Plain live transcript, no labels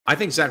I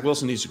think Zach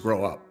Wilson needs to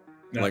grow up.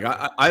 Yeah. Like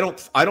I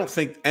don't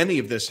think any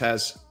of this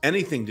has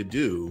anything to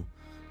do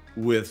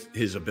with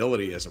his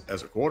ability as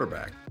a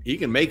quarterback. He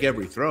can make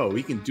every throw.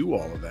 He can do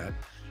all of that.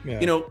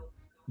 Yeah. You know,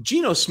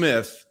 Geno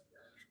Smith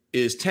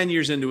is 10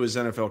 years into his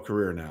NFL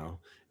career now,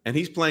 and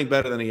he's playing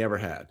better than he ever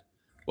had.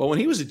 Well, when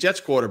he was a Jets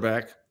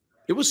quarterback,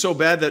 it was so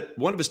bad that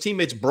one of his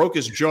teammates broke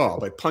his jaw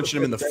by punching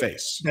him in the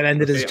face. That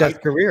ended his Jets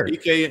career.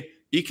 IK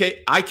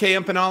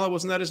Empinala,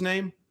 wasn't that his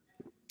name?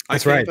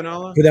 That's right.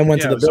 Empinala? Who then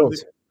went to the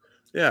Bills.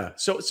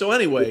 So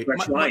anyway,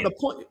 the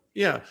point.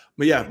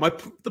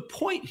 The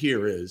point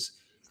here is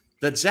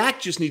that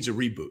Zach just needs a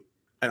reboot,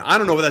 and I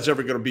don't know if that's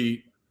ever going to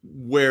be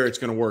where it's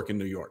going to work in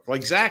New York.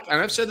 Like Zach, and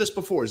I've said this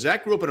before.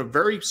 Zach grew up in a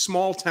very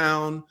small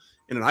town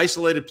in an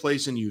isolated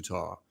place in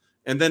Utah,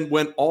 and then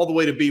went all the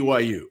way to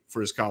BYU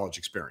for his college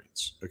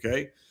experience.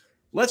 Okay,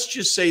 let's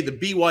just say the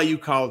BYU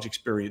college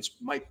experience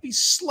might be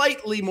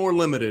slightly more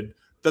limited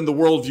than the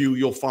worldview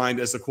you'll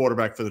find as the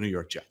quarterback for the New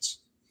York Jets.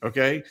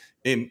 Okay,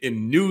 in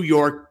New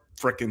York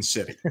frickin'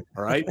 City.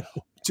 All right.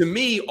 To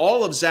me,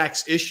 all of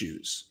Zach's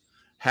issues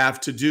have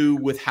to do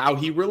with how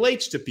he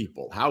relates to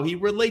people, how he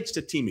relates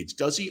to teammates.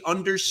 Does he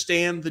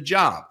understand the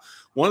job?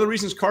 One of the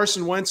reasons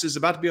Carson Wentz is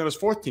about to be on his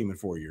fourth team in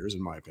 4 years,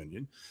 in my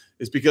opinion,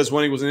 is because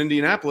when he was in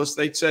Indianapolis,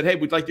 they said, hey,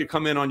 we'd like you to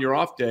come in on your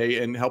off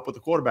day and help with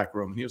the quarterback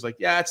room. And he was like,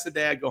 yeah, it's the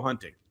day I go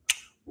hunting.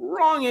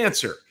 Wrong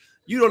answer.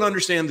 You don't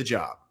understand the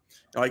job.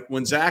 Like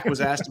when Zach was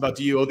asked about,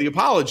 do you owe the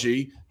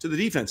apology to the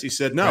defense? He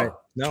said, no. Right.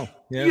 No.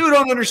 Yeah. You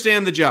don't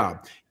understand the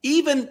job.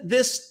 Even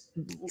this.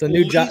 It's a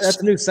new job.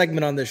 That's a new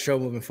segment on this show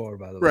moving forward,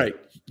 by the way. Right.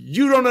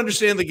 You don't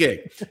understand the game.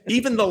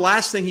 Even the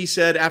last thing he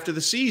said after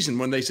the season,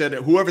 when they said,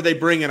 whoever they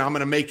bring in, I'm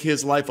going to make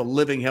his life a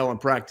living hell in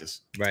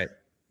practice. Right.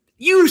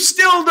 You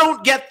still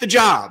don't get the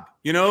job.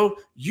 You know,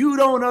 you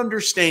don't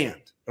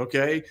understand.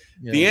 Okay.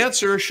 Yeah. The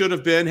answer should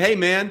have been, hey,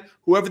 man,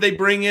 whoever they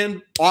bring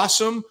in,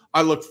 awesome.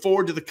 I look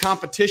forward to the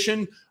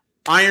competition.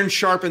 Iron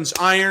sharpens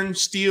iron,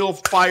 steel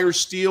fires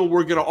steel.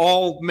 We're going to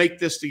all make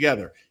this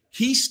together.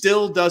 He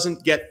still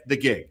doesn't get the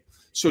gig.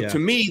 So to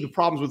me, the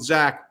problems with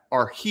Zach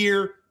are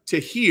here to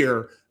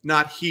here,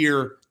 not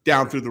here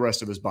down through the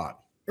rest of his body.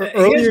 Here's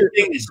the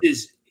thing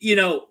is you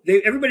know,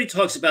 everybody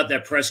talks about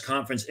that press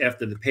conference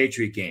after the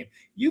Patriot game.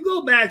 You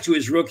go back to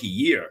his rookie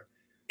year.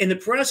 In the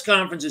press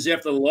conferences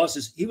after the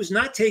losses, he was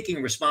not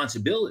taking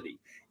responsibility.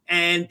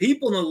 And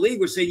people in the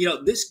league were saying, you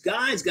know, this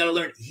guy's got to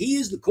learn. He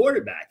is the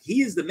quarterback.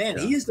 He is the man.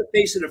 Yeah. He is the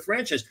face of the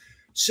franchise.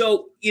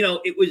 So, you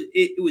know,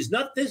 it was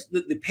not this.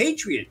 The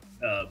Patriot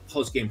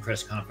post-game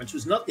press conference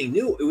was nothing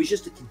new. It was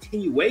just a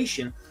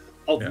continuation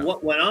of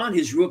what went on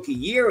his rookie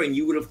year. And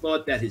you would have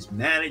thought that his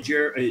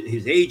manager,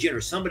 his agent,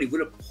 or somebody would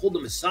have pulled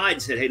him aside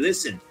and said, hey,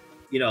 listen,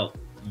 you know,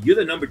 you're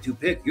the number 2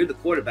 pick. You're the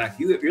quarterback.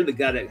 You're the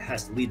guy that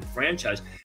has to lead the franchise.